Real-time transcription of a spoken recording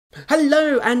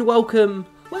Hello and welcome,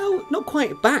 well, not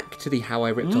quite back to the How I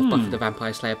Ripped Off Buffy the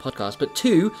Vampire Slayer podcast, but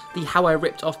to the How I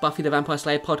Ripped Off Buffy the Vampire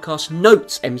Slayer podcast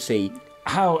notes, MC.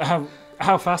 How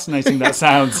fascinating that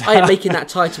sounds. I am making that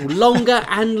title longer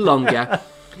and longer.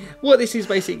 What this is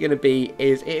basically going to be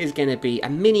is, it is going to be a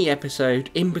mini episode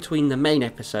in between the main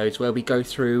episodes where we go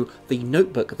through the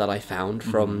notebook that I found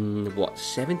from,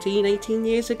 17, 18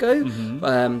 years ago,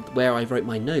 where I wrote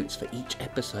my notes for each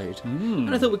episode.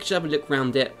 And I thought we could just have a look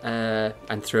around it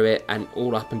and through it and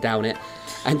all up and down it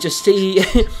and just see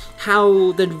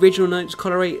how the original notes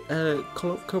correlate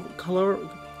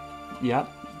Yeah.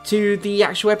 to the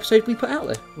actual episode we put out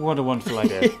there. What a wonderful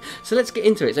idea. So let's get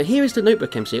into it. So here is the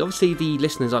notebook, MC. Obviously the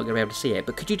listeners aren't going to be able to see it,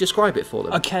 but could you describe it for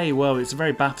them? Okay, well, it's a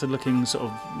very battered looking sort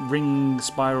of ring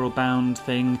spiral bound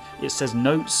thing. It says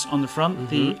notes on the front.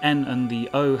 The N and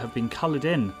the O have been coloured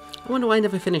in. I wonder why I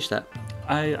never finished that.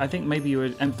 I think maybe you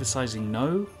were emphasising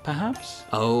no, perhaps?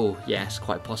 Oh, yes,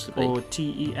 quite possibly. Or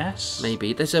TES?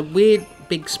 Maybe. There's a weird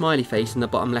big smiley face in the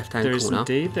bottom left-hand corner. There is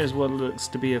indeed. There's what looks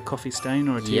to be a coffee stain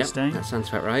or a tea stain. That sounds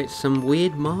about right. Some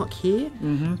weird mark here.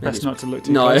 Best not to look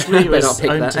too no, closely. better not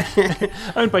pick that.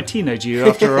 Owned by teenage you,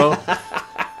 after all.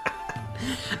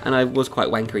 And I was quite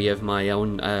wankery of my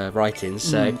own writings,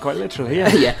 so... Quite literally,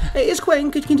 yeah. Yeah. It is quite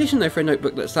in good condition, though, for a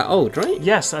notebook that's that old, right?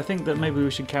 Yes, I think that maybe we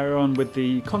should carry on with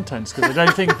the contents, because I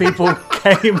don't think people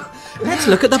came... Let's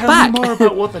look at the Tell back. me more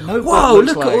about what the notebook Whoa, looks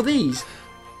look like. at all these.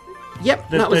 Yep,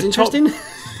 that was the interesting.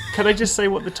 Can I just say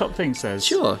what the top thing says?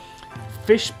 Sure.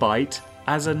 Fish bite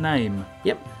as a name.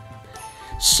 Yep.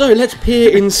 So let's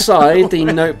peer inside the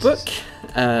notebook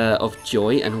of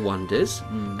Joy and Wonders,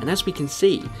 and as we can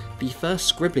see, the first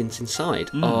scribblings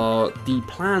inside are the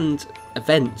planned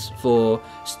events for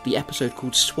the episode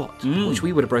called SWAT, which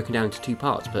we would have broken down into two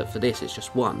parts, but for this it's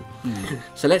just one.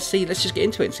 So let's just get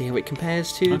into it and see how it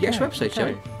compares to the actual episode, shall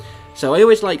we? So I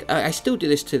always I still do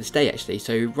this to this day, actually.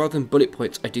 So rather than bullet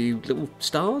points, I do little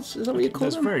stars. Is that what you call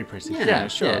them? That's very pretty. Yeah,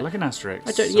 sure. Like an asterisk.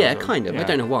 Kind of. Yeah. I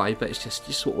don't know why, but it's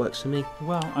just what works for me.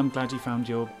 Well, I'm glad you found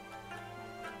your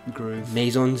groove.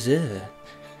 Maison Zur.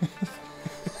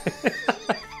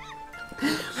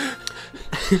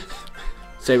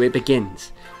 So it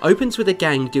begins. Opens with a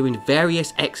gang doing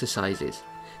various exercises.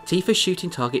 Tifa shooting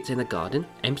targets in the garden,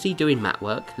 MC doing mat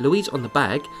work, Louise on the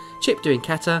bag, Chip doing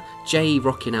kata, Jay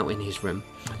rocking out in his room.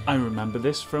 I remember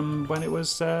this from when it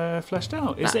was fleshed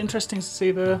out. Is it interesting to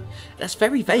see the... That's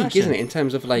very vague, fashion? Isn't it? In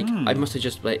terms of I must have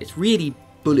just... it's really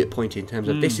bullet pointed in terms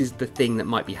of this is the thing that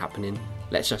might be happening.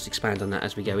 Let's just expand on that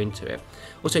as we go into it.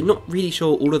 Also, not really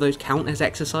sure all of those count as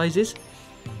exercises.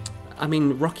 I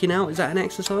mean, rocking out, is that an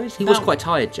exercise? He was quite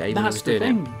tired, Jay, when he was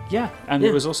doing it. Yeah, and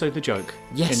it was also the joke.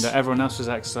 Yes. In that everyone else was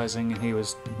exercising and he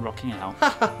was rocking out.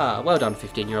 Well done,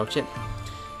 15-year-old Chip.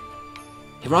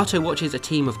 Hirato watches a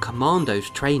team of commandos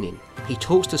training. He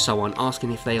talks to someone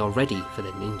asking if they are ready for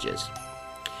the ninjas.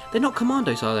 They're not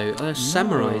commandos, are they? They're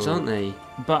samurais, aren't they?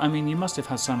 But, I mean, you must have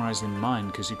had samurais in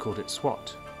mind because you called it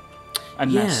SWAT.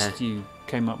 Unless you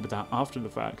came up with that after the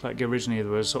fact. Like, originally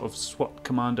there were sort of SWAT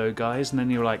commando guys, and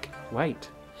then you were like, wait.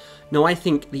 No, I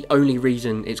think the only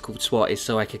reason it's called SWAT is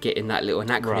so I could get in that little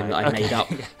acronym that I made up.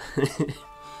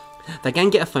 The gang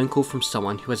get a phone call from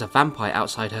someone who has a vampire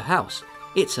outside her house.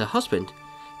 It's her husband.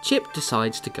 Chip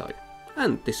decides to go.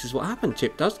 And this is what happened.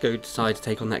 Chip does decide to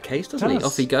take on that case, doesn't he?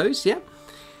 Off he goes, yeah.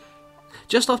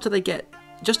 Just after they get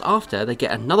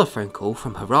another phone call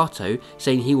from Hirato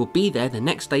saying he will be there the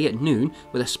next day at noon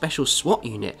with a special SWAT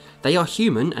unit. They are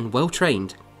human and well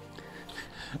trained.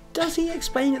 Does he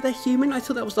explain that they're human? I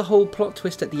thought that was the whole plot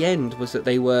twist at the end, was that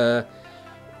they were,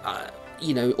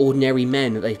 ordinary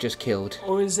men that they've just killed.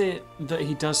 Or is it that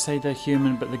he does say they're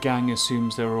human, but the gang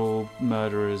assumes they're all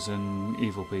murderers and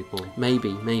evil people?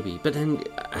 Maybe. But then,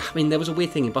 I mean, there was a weird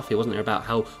thing in Buffy, wasn't there, about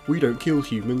how we don't kill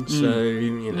humans, so,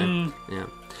 yeah.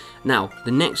 Now,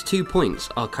 the next 2 points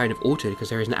are kind of altered because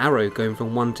there is an arrow going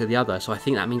from one to the other, so I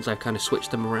think that means I've kind of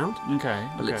switched them around. Okay.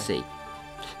 But let's see.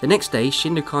 The next day,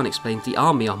 Shinno-kan explains the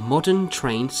army are modern,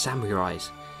 trained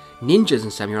samurais. Ninjas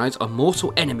and samurais are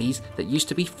mortal enemies that used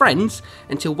to be friends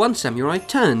until one samurai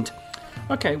turned.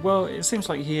 Okay, well, it seems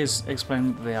like he has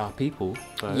explained that they are people,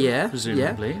 though,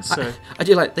 presumably. Yeah. So I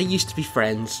do like, they used to be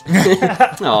friends.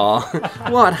 Aw,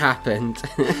 what happened?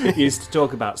 used to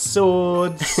talk about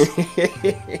swords.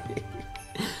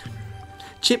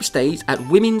 Chip stays at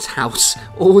Women's House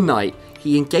all night.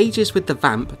 He engages with the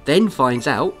vamp, then finds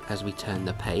out, as we turn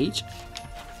the page,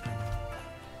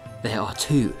 there are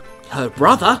two. Her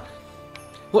brother?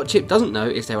 What Chip doesn't know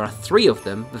is there are 3 of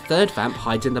them. The third vamp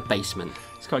hides in the basement.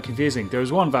 It's quite confusing. There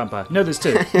was 1 vampire. No, there's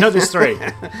 2. No, there's 3.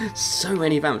 So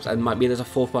many vamps. And might be there's a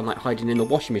 4th one hiding in the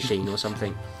washing machine or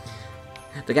something.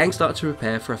 The gang start to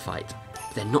prepare for a fight,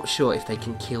 but they're not sure if they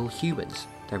can kill humans.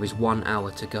 There is 1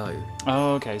 hour to go.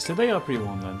 Oh, okay, so they are pretty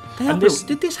warm then.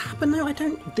 Did this happen though? I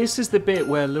don't... This is the bit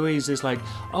where Louise is like,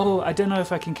 oh, I don't know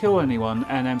if I can kill anyone,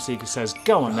 and MC says,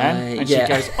 go on then, and she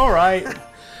goes, alright.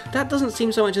 That doesn't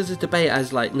seem so much as a debate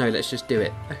as like, no, let's just do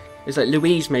it. It's like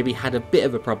Louise maybe had a bit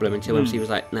of a problem until MC was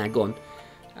like, nah, go on.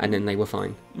 And then they were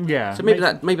fine. Yeah. So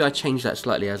maybe I changed that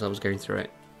slightly as I was going through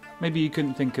it. Maybe you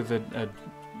couldn't think of a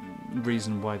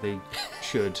reason why they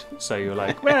should, so you're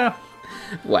like, well...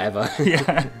 Whatever.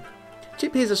 Yeah.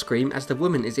 Chip hears a scream as the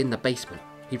woman is in the basement.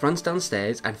 He runs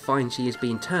downstairs and finds she is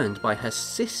being turned by her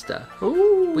sister.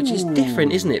 Ooh. Which is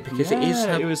different, isn't it? Because it is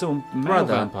her it was all male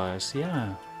brother. vampires,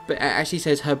 yeah. But it actually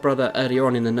says her brother earlier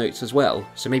on in the notes as well.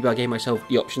 So maybe I gave myself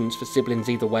the options for siblings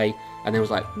either way, and then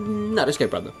was like, no, let's go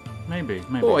brother. Maybe.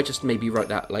 Or I just maybe wrote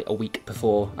that like a week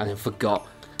before and then forgot.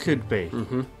 Could be.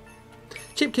 Mm-hmm.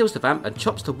 Chip kills the vamp and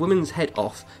chops the woman's head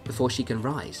off before she can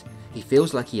rise. He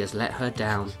feels like he has let her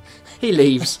down. He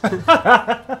leaves.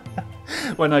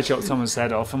 When I chop someone's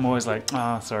head off, I'm always like,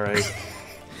 sorry.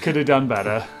 Could have done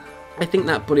better. I think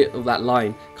that bullet of that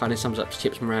line kind of sums up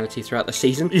Chip's morality throughout the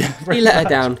season. Yeah, he let her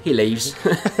down, he leaves.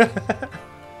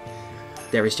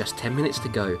 There is just 10 minutes to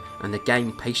go, and the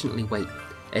gang patiently wait.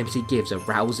 MC gives a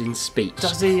rousing speech.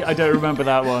 Does he? I don't remember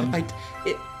that one.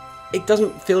 It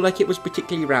doesn't feel like it was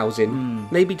particularly rousing.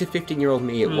 Maybe to 15-year-old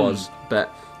me it was,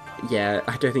 but yeah,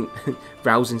 I don't think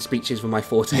rousing speeches were my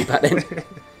forte back then.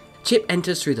 Chip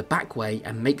enters through the back way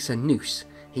and makes a noose.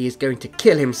 He is going to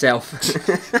kill himself.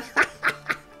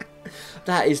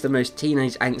 That is the most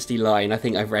teenage angsty line I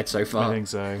think I've read so far. I think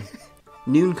so.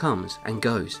 Noon comes and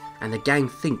goes, and the gang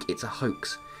think it's a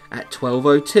hoax. At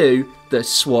 12:02, the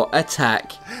SWAT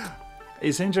attack.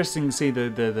 It's interesting to see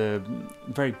the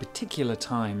very particular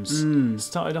times.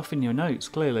 Started off in your notes,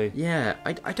 clearly. Yeah,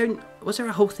 I don't... Was there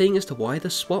a whole thing as to why the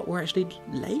SWAT were actually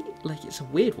late? Like, it's a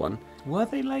weird one. Were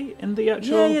they late in the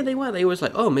actual... Yeah, they were. They was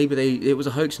like, oh, maybe it was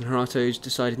a hoax and Harato's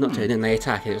decided not to, and then they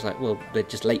attack, and it was like, well, they're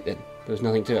just late then. There was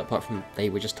nothing to it apart from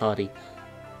they were just tardy.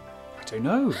 I don't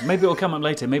know. Maybe it'll come up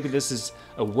later. Maybe this is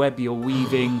a web you're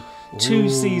weaving. 2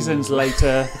 seasons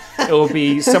later, it'll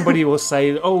be somebody will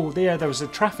say, "Oh, there was a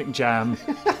traffic jam."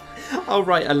 I'll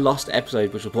write a lost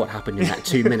episode, which was what happened in that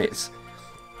 2 minutes.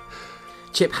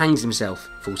 Chip hangs himself.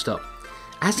 Full stop.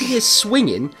 As he is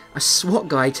swinging, a SWAT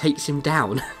guy takes him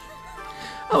down.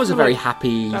 I was a very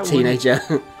happy teenager.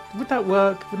 Would that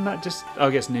work? Wouldn't that just? Oh,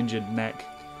 I guess ninja neck.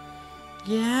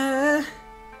 Yeah.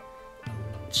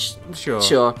 Sure.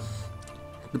 Sure.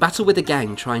 The battle with the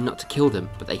gang trying not to kill them,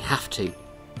 but they have to.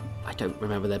 I don't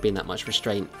remember there being that much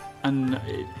restraint. And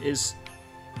it is...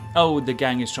 Oh, the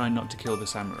gang is trying not to kill the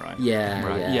samurai. Yeah,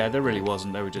 right. yeah. Yeah, there really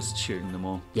wasn't. They were just shooting them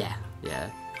all. Yeah.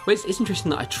 Well, it's interesting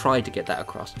that I tried to get that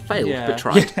across. Failed, but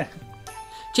tried. Yeah.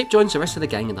 Chip joins the rest of the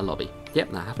gang in the lobby.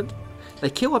 Yep, that happened. They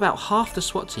kill about half the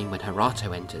SWAT team when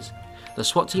Harato enters. The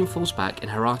SWAT team falls back and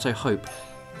Harato hope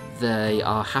they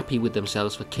are happy with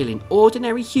themselves for killing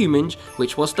ordinary humans,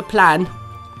 which was the plan.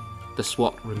 The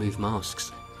SWAT remove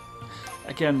masks.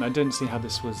 Again, I don't see how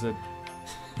this was a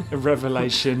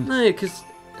revelation. No, because,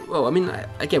 well, I mean,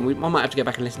 again, I might have to go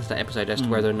back and listen to that episode as to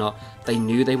whether or not they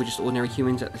knew they were just ordinary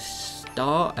humans at the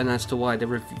start, and as to why they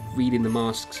were reading the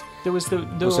masks. There was the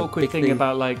awkward thing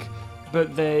about, like,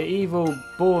 but they're evil,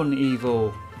 born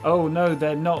evil. Oh, no,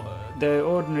 they're not. They're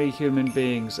ordinary human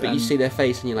beings. But you see their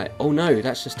face and you're like, oh no,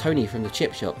 that's just Tony from the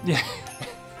chip shop. Yeah,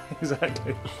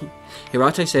 exactly.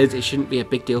 Hirato says it shouldn't be a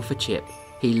big deal for Chip.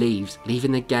 He leaves,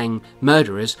 leaving the gang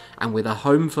murderers and with a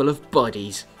home full of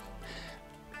bodies.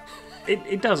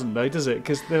 It doesn't though, does it?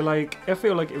 Because they're like, I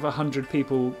feel like if 100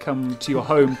 people come to your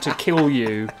home to kill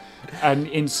you, and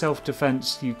in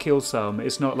self-defense you kill some,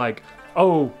 it's not like,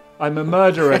 oh, I'm a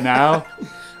murderer now.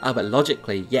 Oh, but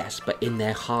logically, yes, but in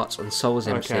their hearts and souls,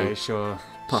 MC. Okay, sure.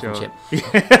 Apart from Chip.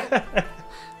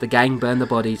 The gang burn the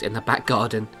bodies in the back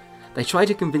garden. They try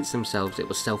to convince themselves it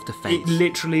was self-defense. It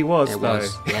literally was, It though.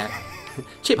 was, yeah.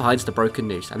 Chip hides the broken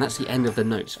noose, and that's the end of the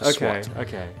notes for SWAT.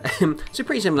 Okay. So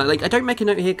pretty similar. Like, I don't make a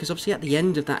note here because obviously at the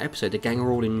end of that episode, the gang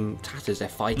are all in tatters. They're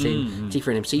fighting. Tifa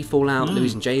and MC fall out.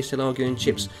 Louise and Jay are still arguing.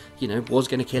 Chip's, was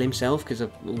going to kill himself because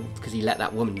he let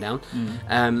that woman down.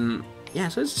 Yeah,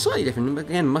 so it's slightly different. But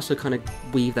again, must have kind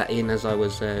of weaved that in as I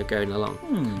was going along.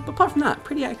 But apart from that,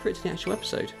 pretty accurate to the actual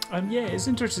episode. Yeah, it's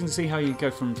interesting to see how you go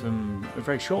from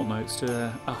very short notes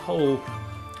to a whole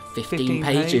 15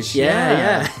 pages.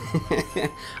 Yeah.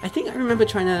 I think I remember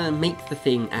trying to make the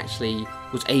thing actually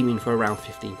was aiming for around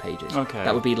 15 pages. Okay.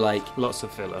 That would be like... Lots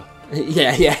of filler.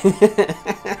 Yeah.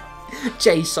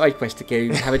 Jay's side quest to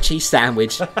go have a cheese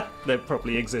sandwich. that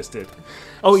properly existed.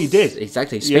 Oh, you did?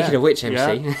 Exactly. Speaking of which,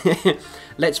 MC,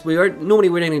 normally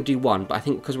we're only going to do one, but I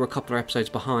think because we're a couple of episodes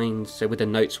behind, so with the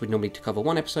notes we'd normally cover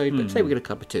one episode, but today we're going to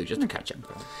cover two, just to catch up.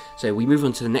 So we move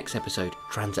on to the next episode,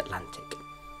 Transatlantic.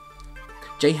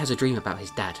 Jay has a dream about his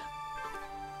dad.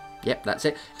 Yep, that's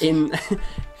it.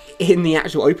 In the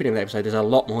actual opening of the episode, there's a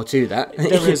lot more to that.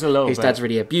 There is a little His dad's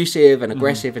really abusive and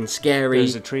aggressive and scary.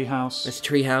 There's a treehouse. There's a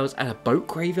treehouse and a boat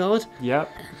graveyard. Yep.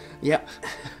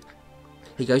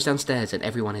 He goes downstairs and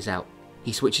everyone is out.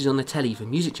 He switches on the telly for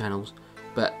music channels,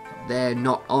 but they're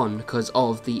not on because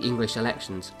of the English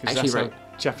elections. Actually, that's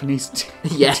how Japanese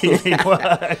yeah. TV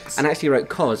works. And actually wrote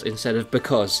cause instead of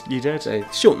because. You did? So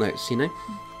short notes, you know.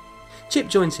 Chip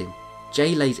joins him.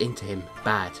 Jay lays into him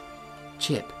bad.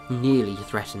 Chip nearly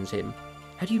threatens him.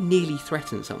 How do you nearly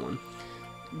threaten someone?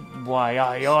 Why,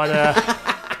 I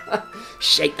oughta...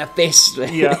 Shake the fist.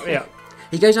 Yeah.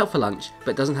 He goes out for lunch,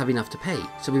 but doesn't have enough to pay,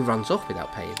 so he runs off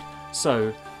without paying.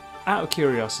 So, out of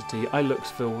curiosity, I looked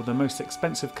for the most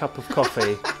expensive cup of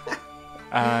coffee,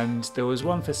 and there was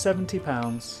one for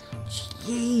 £70.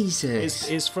 Jesus.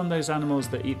 It's from those animals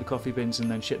that eat the coffee beans and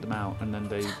then shit them out, and then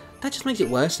they... That just makes it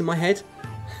worse in my head.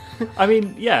 I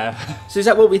mean, yeah. So is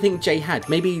that what we think Jay had?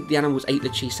 Maybe the animals ate the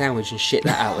cheese sandwich and shit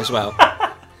that out as well.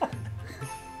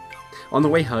 On the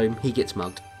way home, he gets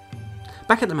mugged.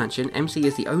 Back at the mansion, MC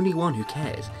is the only one who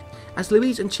cares, as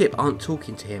Louise and Chip aren't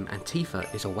talking to him and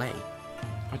Tifa is away.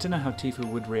 I don't know how Tifa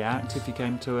would react if he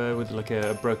came to her with like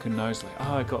a broken nose, like,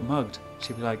 oh, I got mugged.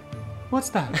 She'd be like,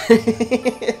 what's that?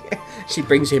 She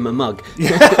brings him a mug. Here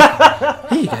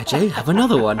you go, Jay, have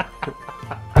another one.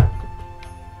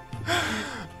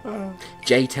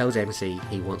 Jay tells MC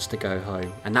he wants to go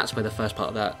home, and that's where the first part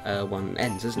of that one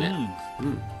ends, isn't it?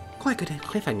 Quite a good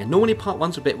cliffhanger. Normally part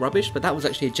one's a bit rubbish, but that was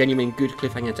actually a genuine good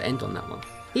cliffhanger to end on that one.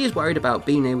 He is worried about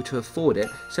being able to afford it,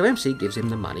 so MC gives him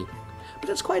the money. But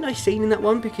that's quite a nice scene in that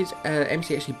one, because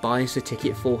MC actually buys the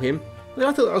ticket for him. But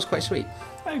I thought that was quite sweet.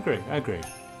 I agree.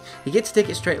 He gets the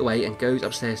ticket straight away and goes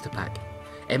upstairs to pack.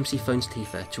 MC phones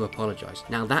Tifa to apologise.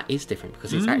 Now that is different,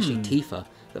 because it's actually Tifa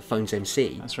that phones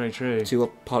MC. That's very true. To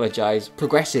apologise.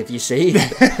 Progressive, you see.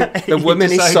 The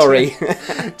woman is sorry.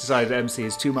 Decided MC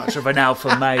is too much of an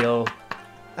alpha male.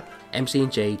 MC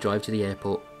and Jay drive to the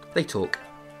airport. They talk.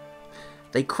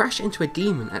 They crash into a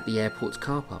demon at the airport's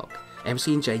car park.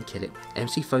 MC and Jay kill it.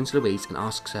 MC phones Louise and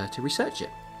asks her to research it.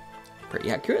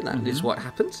 Pretty accurate, that is what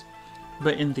happens.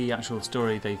 But in the actual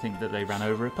story, they think that they ran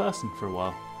over a person for a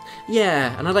while.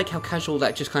 Yeah, and I like how casual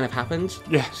that just kind of happens.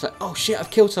 Yeah. It's like, oh shit, I've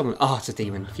killed someone. Oh, it's a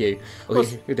demon. Phew. Or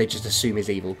they just assume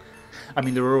he's evil. I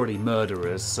mean, they're already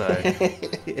murderers, so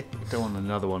don't want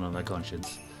another one on their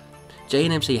conscience. Jay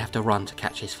and MC have to run to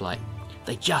catch his flight.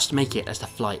 They just make it as the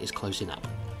flight is closing up.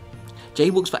 Jay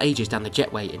walks for ages down the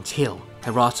jetway until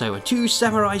Hirato and two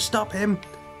samurai stop him.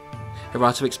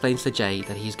 Hirato explains to Jay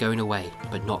that he's going away,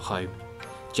 but not home.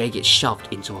 Jay gets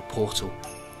shoved into a portal.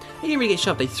 He didn't really get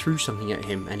shoved, they threw something at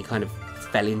him and he kind of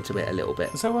fell into it a little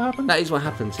bit. Is that what happened? That is what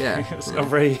happens, yeah. It's not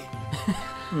very...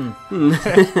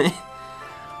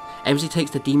 MC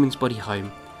takes the demon's body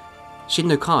home. Shin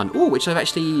no Khan, which I've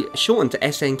actually shortened to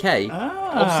SNK.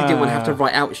 Obviously didn't want to have to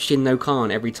write out Shin no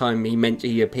Khan every time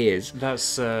he appears. That's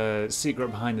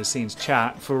secret behind the scenes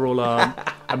chat for all our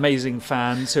amazing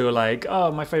fans who are like,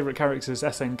 oh, my favourite character is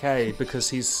SNK because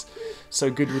he's so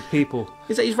good with people.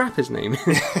 Is that his rapper's name?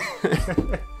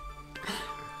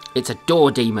 It's a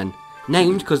door demon,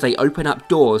 named because they open up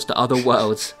doors to other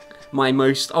worlds.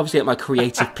 Obviously at my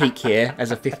creative peak here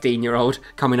as a 15-year-old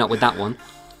coming up with that one.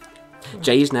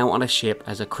 Jay is now on a ship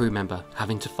as a crew member,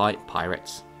 having to fight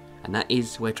pirates. And that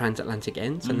is where Transatlantic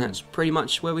ends, and that's pretty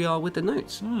much where we are with the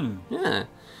notes. Yeah.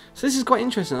 So this is quite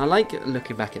interesting. I like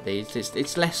looking back at these.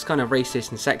 It's less kind of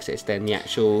racist and sexist than the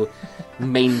actual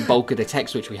main bulk of the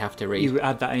text which we have to read. You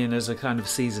add that in as a kind of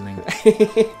seasoning.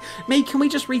 Mate, can we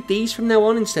just read these from now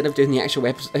on instead of doing the actual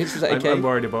episodes? Is that okay? I'm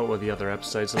worried about what the other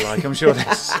episodes are like. I'm sure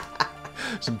there's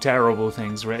some terrible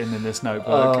things written in this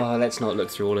notebook. Oh, let's not look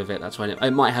through all of it. That's fine. I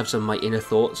might have some of my inner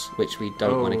thoughts, which we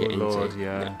don't want to get Lord, into.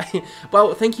 Yeah.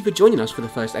 Well, thank you for joining us for the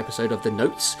first episode of The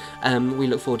Notes. We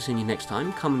look forward to seeing you next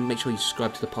time. Come and make sure you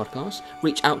subscribe to the podcast.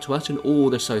 Reach out to us on all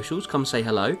the socials. Come say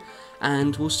hello.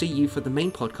 And we'll see you for the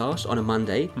main podcast on a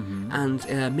Monday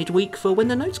and midweek for when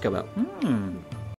the notes go out.